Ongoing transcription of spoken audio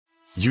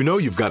You know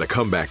you've got a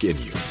comeback in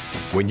you.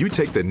 When you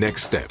take the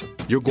next step,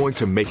 you're going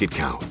to make it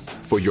count.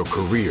 For your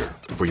career,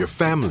 for your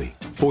family,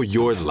 for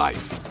your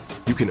life.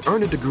 You can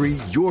earn a degree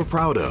you're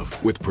proud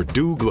of with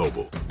Purdue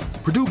Global.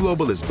 Purdue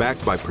Global is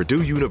backed by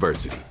Purdue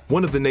University,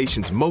 one of the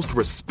nation's most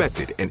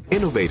respected and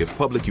innovative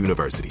public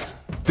universities.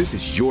 This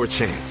is your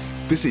chance.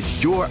 This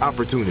is your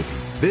opportunity.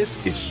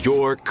 This is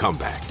your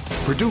comeback.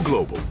 Purdue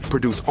Global,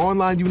 Purdue's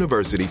online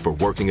university for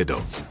working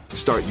adults.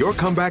 Start your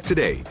comeback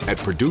today at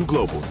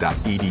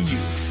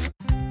purdueglobal.edu.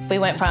 We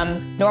went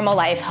from normal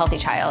life, healthy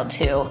child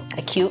to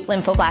acute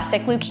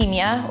lymphoblastic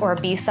leukemia, or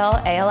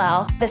B-cell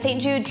ALL. The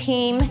St. Jude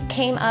team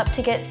came up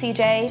to get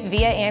CJ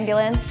via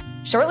ambulance.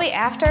 Shortly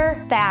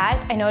after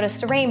that, I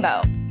noticed a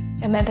rainbow.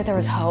 It meant that there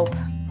was hope.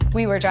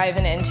 We were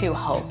driving into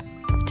hope.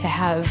 To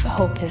have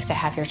hope is to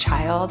have your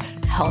child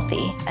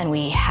healthy, and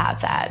we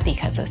have that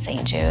because of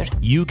St. Jude.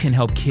 You can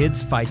help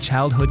kids fight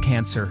childhood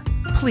cancer.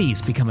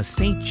 Please become a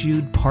St.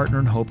 Jude Partner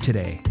in Hope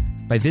today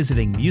by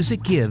visiting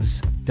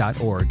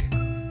musicgives.org.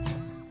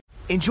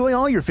 Enjoy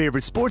all your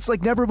favorite sports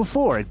like never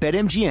before at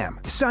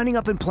BetMGM. Signing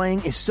up and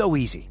playing is so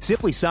easy.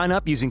 Simply sign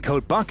up using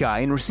code Buckeye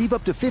and receive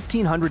up to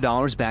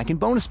 $1,500 back in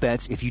bonus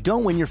bets if you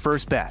don't win your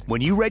first bet.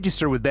 When you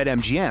register with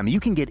BetMGM,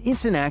 you can get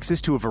instant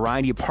access to a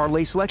variety of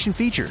parlay selection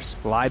features,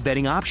 live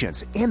betting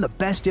options, and the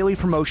best daily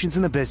promotions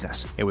in the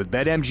business. And with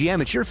BetMGM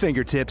at your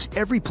fingertips,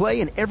 every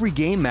play and every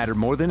game matter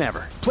more than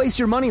ever. Place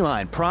your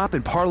moneyline, prop,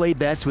 and parlay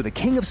bets with the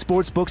king of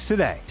sportsbooks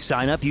today.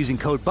 Sign up using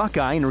code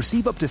Buckeye and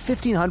receive up to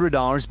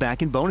 $1,500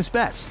 back in bonus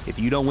bets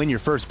if you don't win your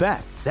first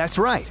bet. That's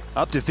right,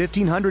 up to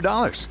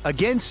 $1,500.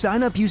 Again,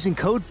 sign up using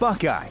code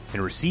Buckeye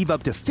and receive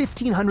up to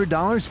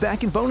 $1,500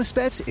 back in bonus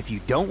bets if you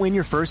don't win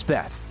your first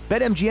bet.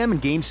 BetMGM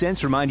and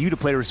GameSense remind you to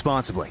play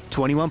responsibly.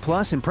 21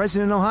 plus and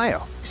present in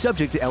Ohio.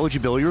 Subject to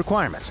eligibility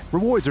requirements.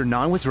 Rewards are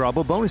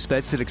non-withdrawable bonus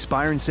bets that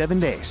expire in 7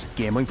 days.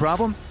 Gambling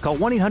problem? Call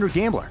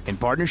 1-800-GAMBLER in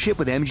partnership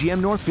with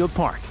MGM Northfield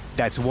Park.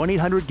 That's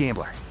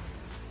 1-800-GAMBLER.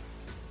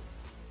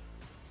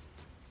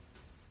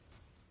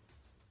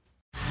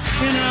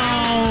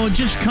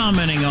 Just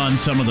commenting on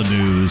some of the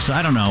news.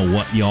 I don't know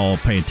what y'all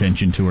pay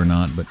attention to or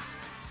not, but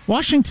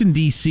Washington,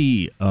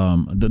 D.C.,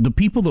 the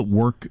people that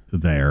work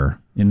there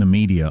in the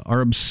media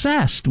are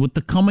obsessed with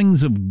the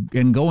comings of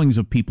and goings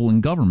of people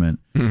in government,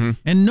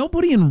 and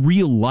nobody in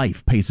real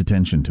life pays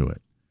attention to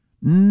it.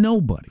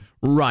 Nobody.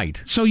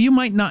 Right. So you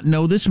might not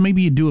know this.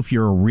 Maybe you do if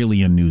you're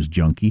really a news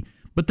junkie,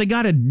 but they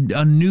got a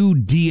new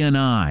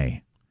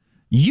DNI.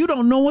 You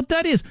don't know what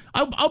that is.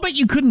 I'll bet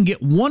you couldn't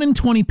get 1 in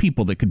 20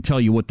 people that could tell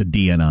you what the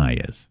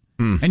DNI is.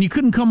 And you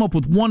couldn't come up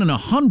with 1 in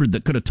 100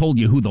 that could have told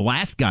you who the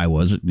last guy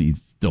was.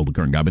 He's still the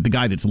current guy, but the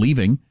guy that's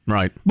leaving.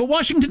 Right. But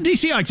Washington,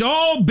 D.C.,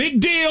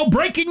 big deal,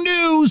 breaking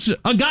news.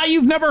 A guy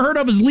you've never heard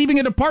of is leaving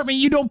a department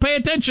you don't pay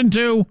attention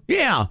to.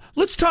 Yeah,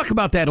 let's talk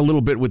about that a little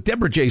bit with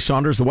Deborah J.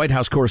 Saunders, the White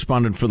House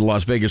correspondent for the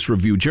Las Vegas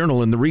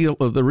Review-Journal. And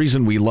the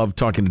reason we love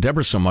talking to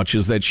Deborah so much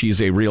is that she's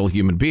a real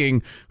human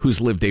being who's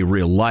lived a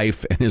real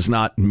life and is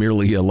not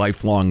merely a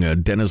lifelong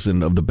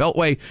denizen of the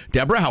Beltway.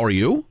 Deborah, how are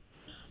you?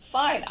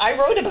 Fine. I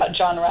wrote about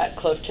John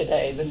Ratcliffe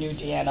today, the new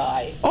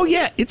DNI. Oh,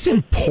 yeah, it's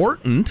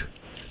important.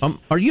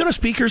 Are you on a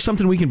speaker or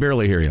something? We can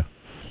barely hear you.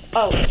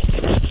 Oh,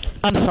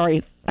 I'm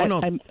sorry. Oh, no.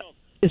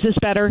 Is this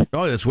better?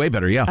 Oh, that's way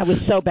better, yeah. I was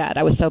so bad.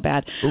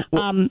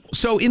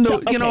 So in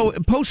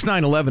the post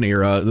 9/11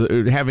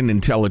 era, having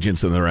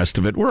intelligence and the rest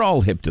of it, we're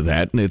all hip to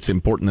that, and it's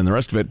important in the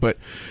rest of it. But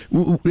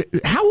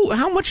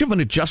how much of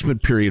an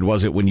adjustment period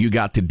was it when you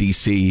got to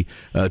D.C.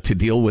 To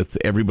deal with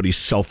everybody's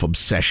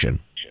self-obsession?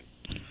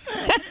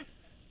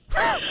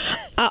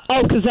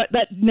 Because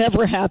that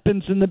never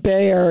happens in the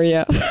Bay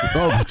Area.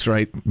 Oh, that's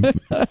right.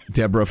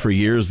 Deborah, for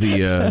years,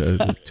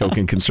 the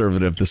token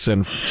conservative, the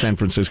San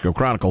Francisco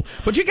Chronicle.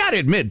 But you got to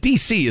admit,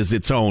 D.C. is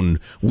its own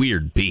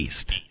weird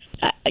beast.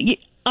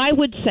 I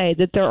would say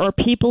that there are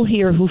people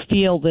here who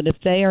feel that if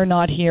they are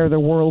not here, the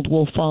world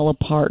will fall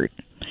apart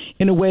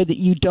in a way that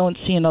you don't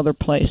see in other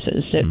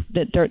places.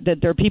 That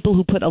there are people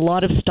who put a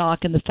lot of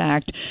stock in the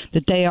fact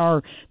that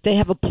they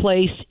have a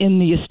place in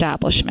the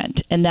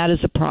establishment, and that is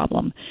a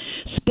problem.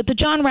 But the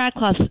John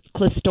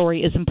Ratcliffe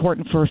story is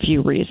important for a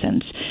few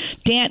reasons.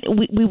 Dan,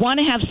 we want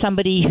to have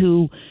somebody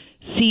who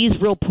sees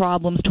real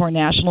problems to our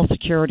national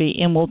security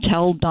and will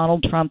tell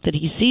Donald Trump that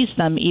he sees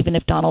them, even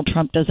if Donald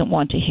Trump doesn't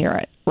want to hear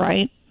it,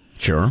 right?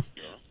 Sure.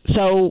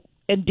 So,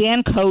 and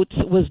Dan Coats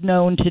was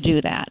known to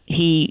do that.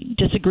 He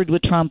disagreed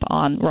with Trump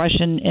on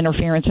Russian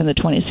interference in the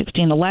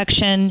 2016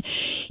 election.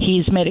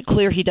 He's made it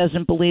clear he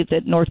doesn't believe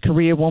that North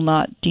Korea will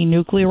not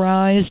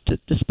denuclearize,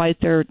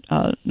 despite their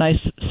nice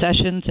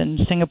sessions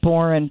in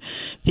Singapore and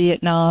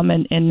Vietnam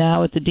and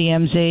now at the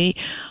DMZ.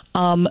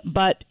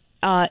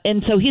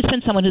 And so he's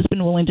been someone who's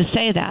been willing to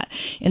say that.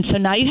 And so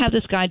now you have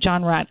this guy,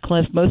 John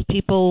Ratcliffe. Most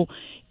people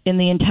in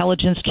the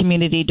intelligence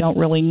community don't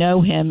really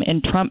know him,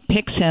 and Trump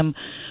picks him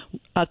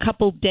a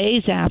couple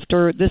days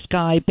after this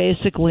guy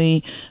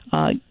basically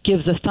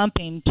gives a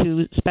thumping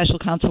to Special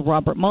Counsel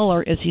Robert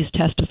Mueller as he's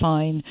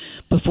testifying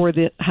before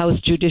the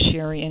House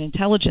Judiciary and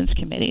Intelligence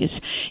Committees.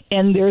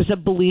 And there's a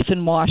belief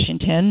in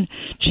Washington,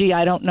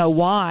 I don't know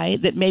why,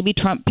 that maybe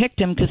Trump picked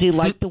him because he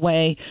liked the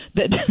way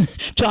that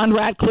John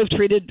Ratcliffe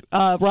treated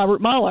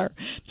Robert Mueller,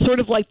 sort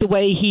of like the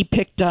way he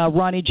picked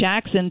Ronnie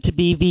Jackson to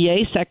be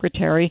VA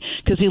secretary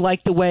because he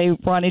liked the way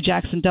Ronnie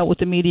Jackson dealt with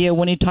the media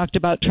when he talked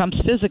about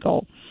Trump's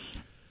physical.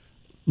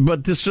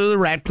 But the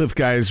Ratcliffe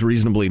guy is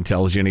reasonably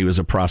intelligent. He was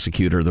a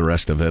prosecutor, the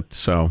rest of it.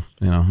 So,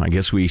 I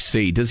guess we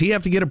see. Does he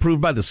have to get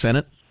approved by the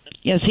Senate?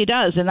 Yes, he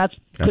does, and that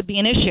could be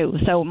an issue.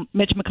 So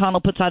Mitch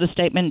McConnell puts out a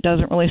statement,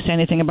 doesn't really say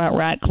anything about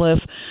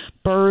Ratcliffe.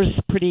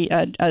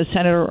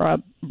 Senator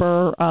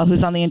Burr,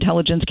 who's on the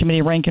Intelligence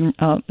Committee, ranking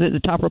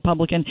the top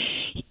Republican,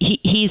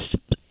 he's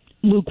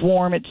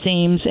lukewarm, it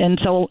seems. And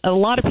so a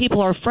lot of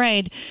people are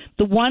afraid.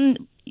 The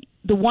one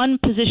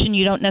position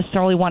you don't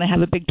necessarily want to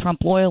have a big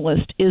Trump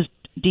loyalist is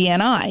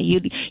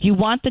DNI. You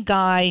want the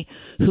guy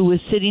who is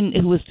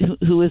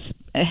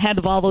head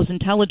of all those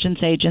intelligence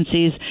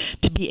agencies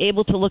to be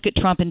able to look at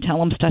Trump and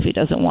tell him stuff he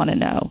doesn't want to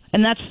know,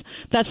 and that's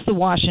the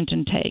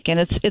Washington take, and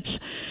it's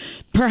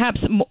perhaps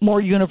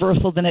more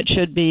universal than it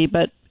should be,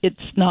 but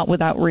it's not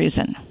without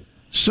reason.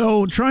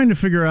 So, trying to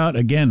figure out,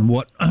 again,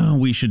 what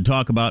we should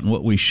talk about and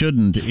what we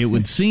shouldn't, it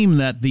would seem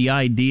that the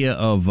idea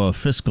of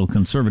fiscal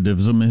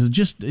conservatism is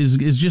just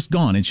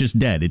gone. It's just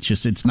dead.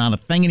 It's not a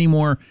thing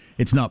anymore.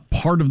 It's not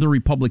part of the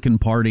Republican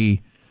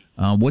Party.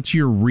 What's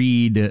your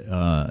read,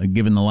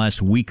 given the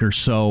last week or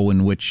so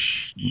in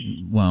which,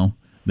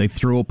 they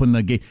threw open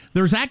the gate?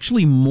 There's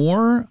actually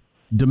more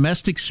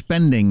domestic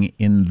spending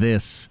in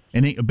this,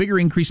 and a bigger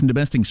increase in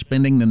domestic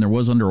spending than there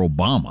was under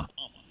Obama.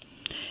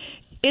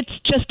 It's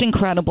just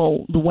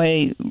incredible the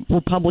way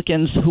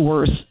Republicans who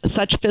were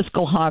such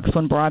fiscal hawks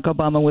when Barack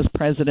Obama was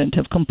president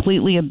have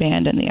completely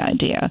abandoned the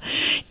idea.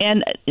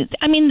 And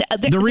I mean,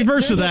 the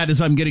reverse of that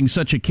is I'm getting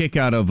such a kick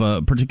out of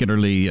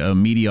particularly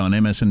media on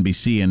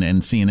MSNBC and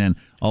CNN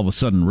all of a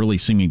sudden really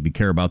seeming to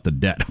care about the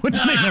debt, which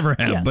they never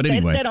have. Yeah, but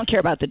anyway, they don't care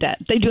about the debt.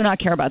 They do not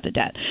care about the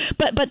debt.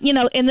 But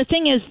and the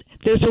thing is,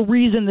 there's a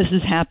reason this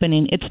is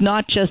happening. It's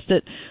not just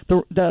that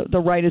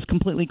the right is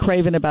completely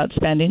craven about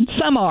spending.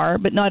 Some are,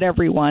 but not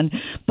everyone.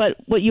 But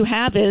what you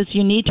have is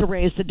you need to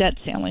raise the debt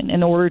ceiling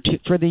in order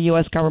for the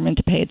U.S. government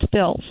to pay its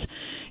bills.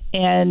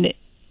 And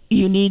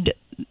you need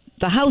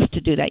the House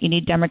to do that. You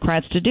need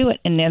Democrats to do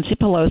it. And Nancy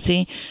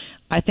Pelosi,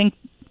 I think,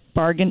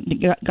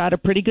 got a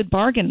pretty good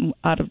bargain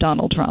out of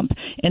Donald Trump.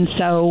 And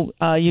so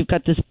you've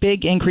got this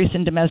big increase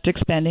in domestic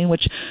spending,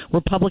 which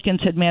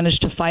Republicans had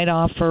managed to fight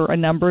off for a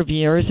number of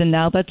years, and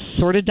now that's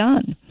sort of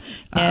done.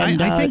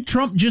 And I think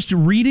Trump just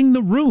reading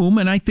the room,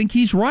 and I think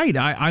he's right.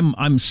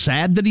 I'm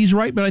sad that he's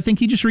right, but I think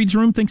he just reads the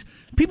room, thinks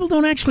people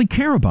don't actually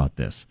care about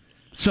this.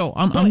 So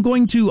I'm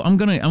going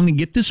to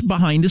get this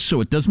behind us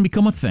so it doesn't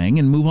become a thing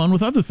and move on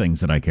with other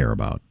things that I care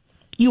about.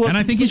 And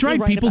I think he's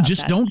right. People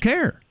just don't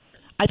care.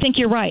 I think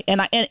you're right,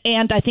 and I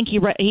think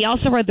he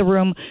also read the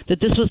room that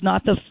this was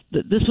not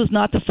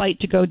the fight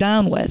to go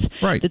down with.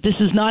 Right. That this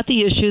is not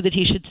the issue that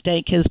he should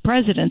stake his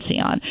presidency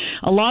on.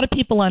 A lot of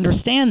people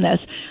understand this.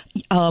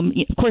 Of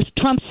course,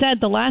 Trump said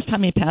the last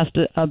time he passed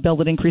a bill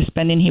that increased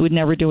spending, he would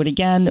never do it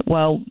again.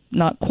 Well,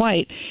 not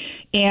quite.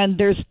 And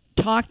there's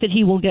talk that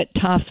he will get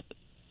tough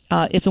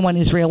if and when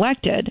he's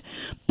reelected,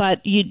 but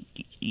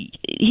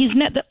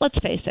let's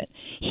face it,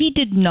 he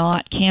did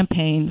not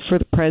campaign for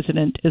the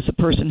president as a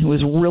person who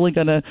was really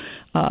going to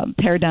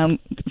pare down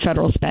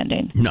federal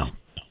spending. No.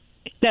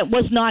 That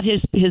was not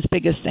his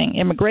biggest thing.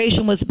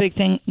 Immigration was a big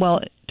thing. Well,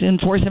 to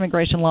enforce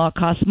immigration law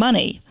costs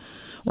money,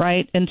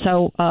 right? And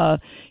so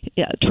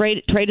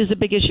trade is a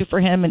big issue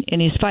for him,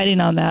 and he's fighting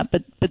on that.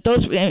 But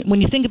those, when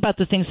you think about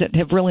the things that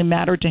have really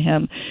mattered to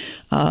him,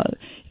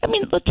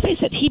 let's face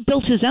it, he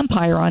built his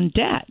empire on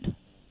debt.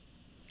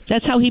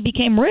 That's how he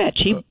became rich.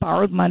 He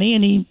borrowed money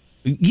and he...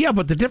 Yeah,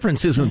 but the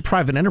difference is in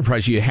private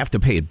enterprise, you have to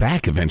pay it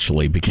back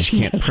eventually because you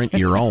can't print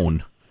your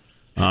own,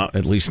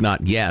 at least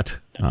not yet.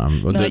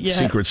 The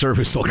Secret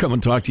Service will come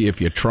and talk to you if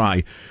you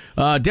try.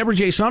 Deborah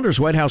J. Saunders,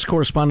 White House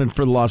correspondent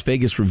for the Las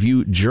Vegas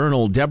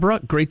Review-Journal.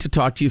 Deborah, great to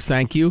talk to you.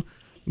 Thank you.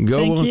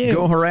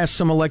 Go harass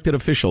some elected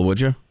official,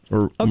 would you?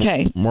 Or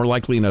okay. More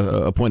likely an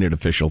appointed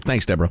official.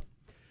 Thanks, Deborah.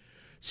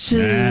 So,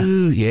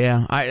 he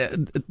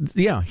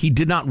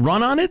did not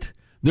run on it.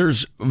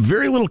 There's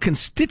very little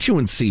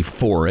constituency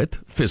for it,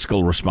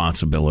 fiscal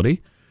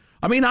responsibility.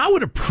 I mean, I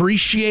would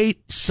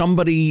appreciate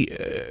somebody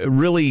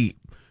really,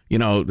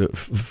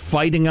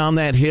 fighting on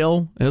that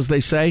hill, as they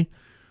say.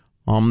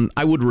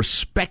 I would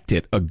respect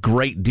it a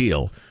great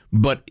deal.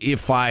 But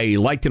if I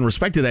liked and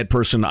respected that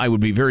person, I would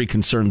be very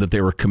concerned that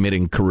they were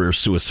committing career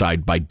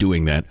suicide by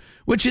doing that,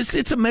 which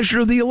it's a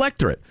measure of the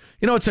electorate.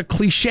 It's a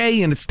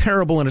cliche and it's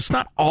terrible and it's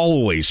not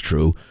always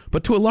true.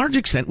 But to a large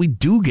extent, we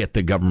do get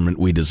the government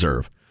we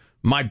deserve.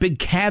 My big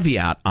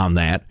caveat on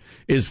that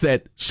is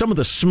that some of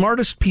the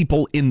smartest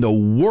people in the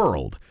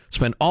world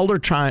spend all their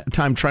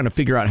time trying to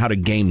figure out how to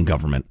game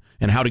government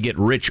and how to get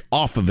rich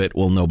off of it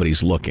while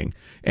nobody's looking.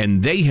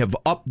 And they have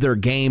upped their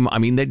game. I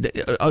mean,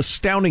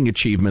 astounding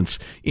achievements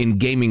in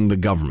gaming the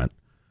government.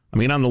 I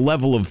mean, on the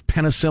level of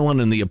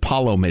penicillin and the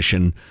Apollo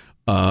mission,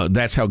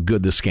 that's how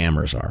good the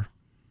scammers are.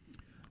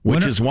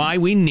 Which is why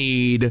we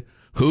need,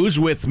 who's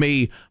with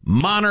me,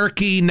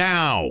 monarchy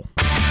now.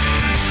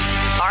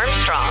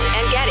 Armstrong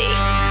and Getty.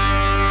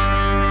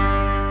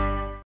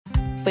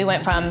 We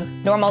went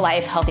from normal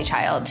life, healthy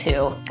child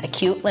to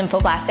acute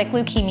lymphoblastic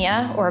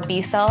leukemia or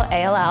B-cell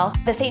ALL.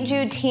 The St.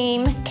 Jude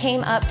team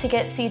came up to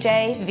get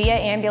CJ via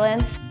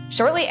ambulance.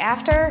 Shortly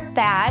after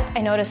that,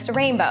 I noticed a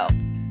rainbow.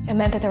 It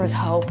meant that there was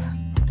hope.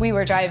 We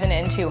were driving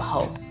into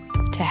hope.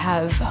 To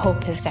have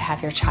hope is to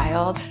have your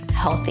child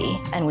healthy,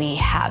 and we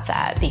have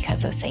that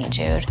because of St.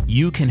 Jude.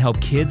 You can help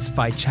kids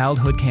fight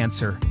childhood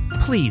cancer.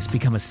 Please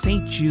become a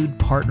St. Jude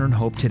Partner in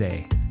Hope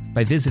today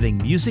by visiting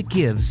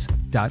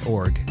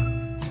musicgives.org.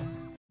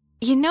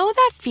 You know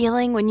that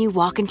feeling when you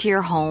walk into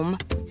your home,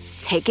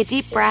 take a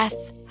deep breath,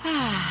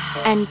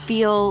 and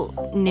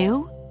feel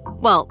new?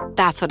 Well,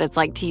 that's what it's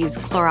like to use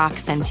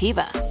Clorox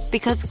Scentiva.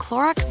 Because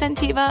Clorox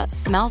Scentiva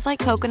smells like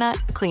coconut,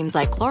 cleans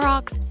like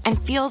Clorox, and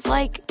feels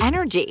like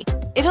energy.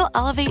 It'll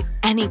elevate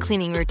any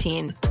cleaning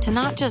routine to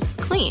not just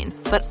clean,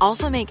 but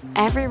also make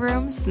every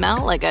room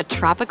smell like a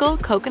tropical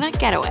coconut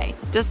getaway.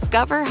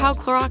 Discover how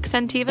Clorox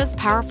Scentiva's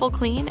powerful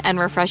clean and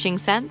refreshing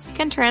scents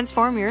can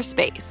transform your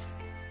space.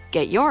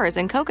 Get yours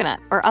in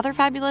coconut or other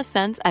fabulous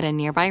scents at a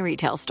nearby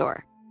retail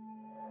store.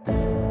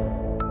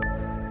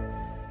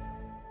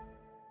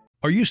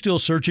 Are you still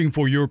searching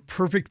for your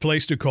perfect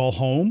place to call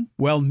home?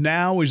 Well,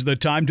 now is the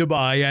time to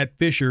buy at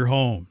Fisher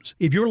Homes.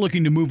 If you're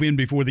looking to move in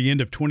before the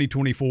end of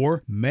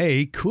 2024,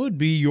 May could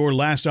be your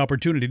last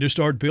opportunity to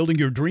start building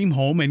your dream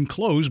home and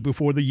close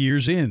before the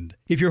year's end.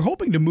 If you're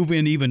hoping to move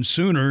in even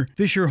sooner,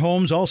 Fisher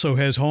Homes also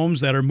has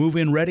homes that are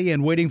move-in ready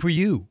and waiting for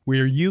you,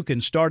 where you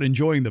can start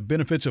enjoying the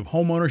benefits of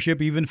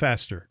homeownership even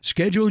faster.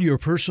 Schedule your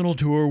personal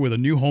tour with a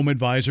new home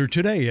advisor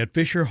today at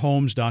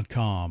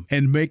FisherHomes.com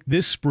and make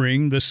this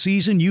spring the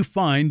season you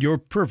find your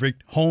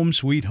perfect home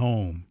sweet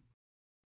home.